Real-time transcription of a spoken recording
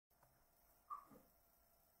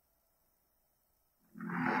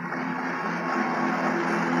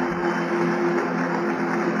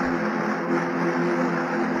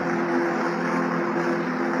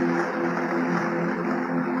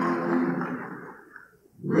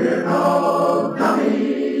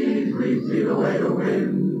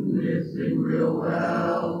real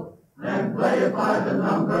well and play it by the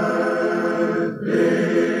numbers,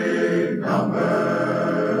 big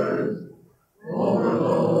numbers.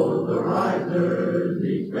 Overload the risers,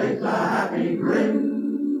 each makes a happy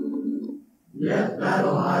grin. Yes,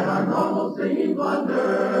 that'll hide our normal singing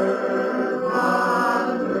blunders.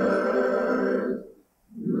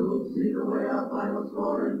 You'll see the way our final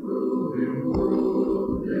score improves.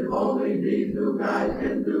 If only these two guys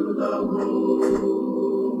can do the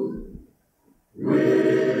moves.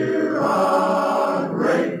 We're a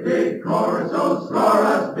great big chorus, so score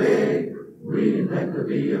us big. We intend to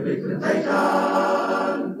be a big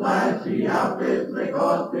sensation. Flashy outfits make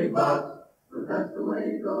us big bucks, but that's the way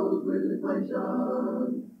it goes with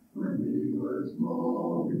inflation. When we were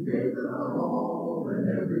small, we gave it our all, and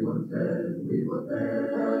everyone said we were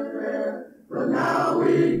fair. But now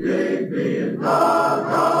we dig being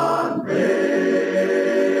doggone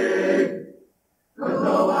big. 'Cause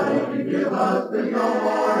nobody can give us the no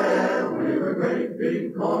more air. We're a great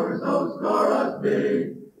big chorus, so score us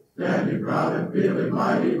big. Standing proud and feeling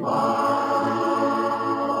mighty fine.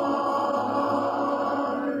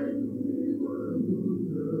 We were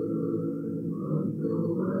losers until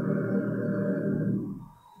then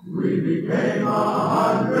we became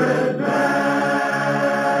 100 men.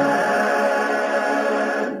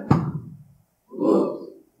 Oops,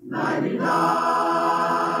 99.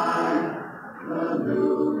 The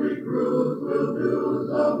new recruits will do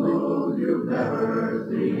some moves you've never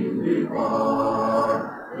seen before.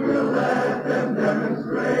 We'll let them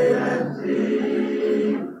demonstrate and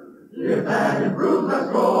see if that improves our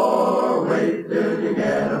score. Wait till you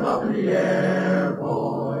get them up in the air,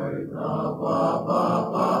 boys. Up, up,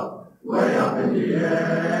 up, up, way up in the air.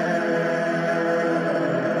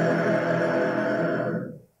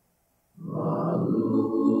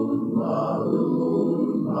 Balloon,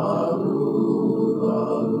 balloon, balloon,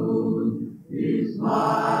 balloon. He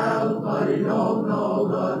smiles, but he don't know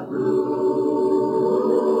the truth.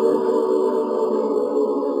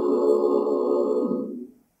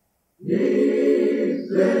 He's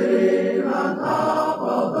sitting on top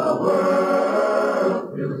of the world.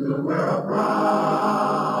 He'll soon wear a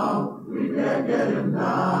crown. We can't get him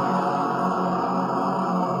down.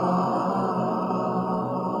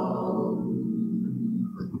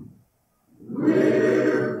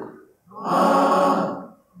 We're a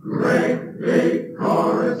great big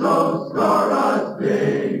chorus, so score us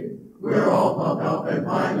big. We're all pumped up and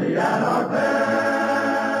finally at our best.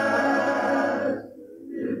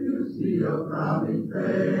 If you see a frowning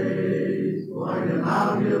face, point him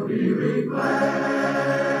out, he'll be replaced.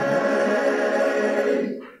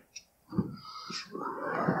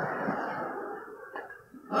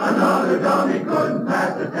 Another dummy couldn't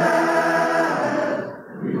pass the test.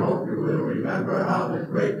 We hope you will remember how this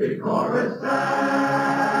great big chorus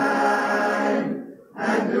sang.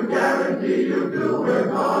 And to guarantee you do, we're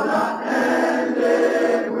gonna end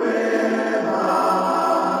it with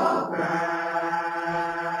a bang.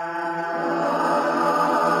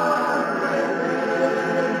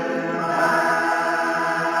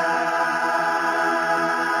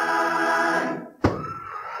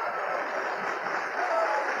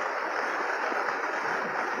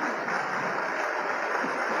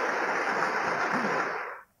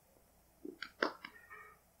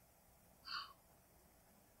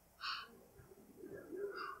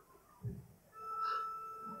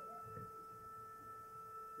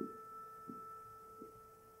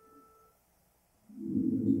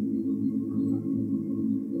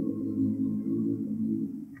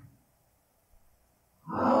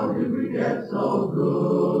 How did we get so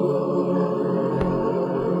good?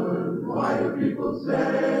 Why do people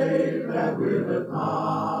say that we're the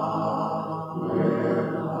top?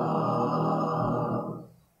 We're top.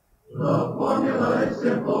 The formula is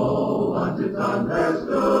simple once it's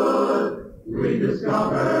understood. We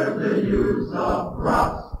discovered the use of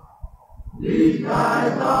props. These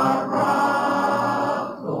guys are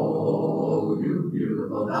props. Oh, you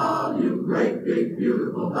beautiful doll, you great big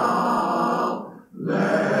beautiful doll.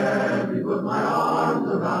 Let me put my arms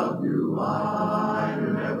around you. I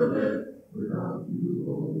can never live without you.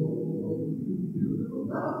 Oh, you beautiful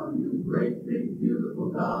doll, you great big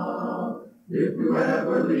beautiful doll. If you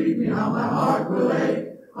ever leave me, how my heart will ache.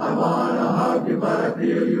 I wanna hug you, but I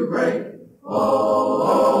feel you break. Oh,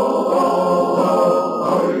 oh, oh, oh,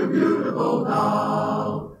 oh, you beautiful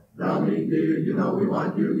doll. Tell me, dear, you know we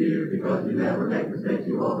want you here because you never make mistakes,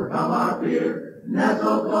 you overcome our fear.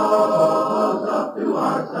 Nestle close up to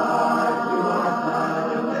our side,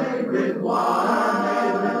 and made with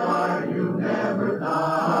wire, you never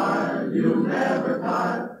tire, you never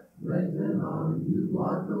tire. Legs and arms, you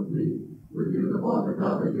are complete, with you the uniform to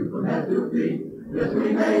cover you from head to feet. Yes,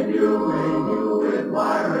 we made you with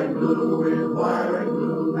wire and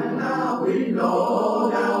glue, and now we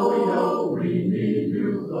know, we need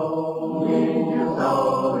you so,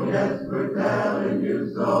 yes, we're telling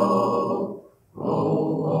you so.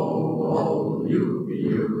 Oh, you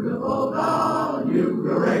beautiful doll, you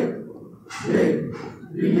great, big,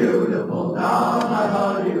 beautiful doll, my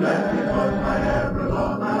honey, let me put my arms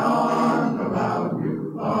around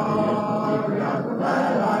you. Oh, yes, I'm so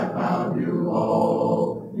glad I found you.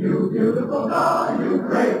 Oh, you beautiful doll, you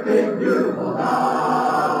great, big, beautiful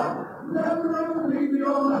doll. Never leave me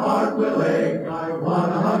on my heart will ache. I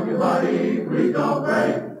wanna hug you, buddy, please don't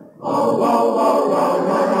break. Oh,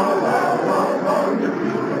 you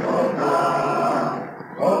beautiful doll.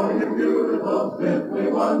 Oh, you beautiful, simply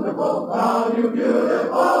wonderful doll, you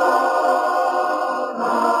beautiful.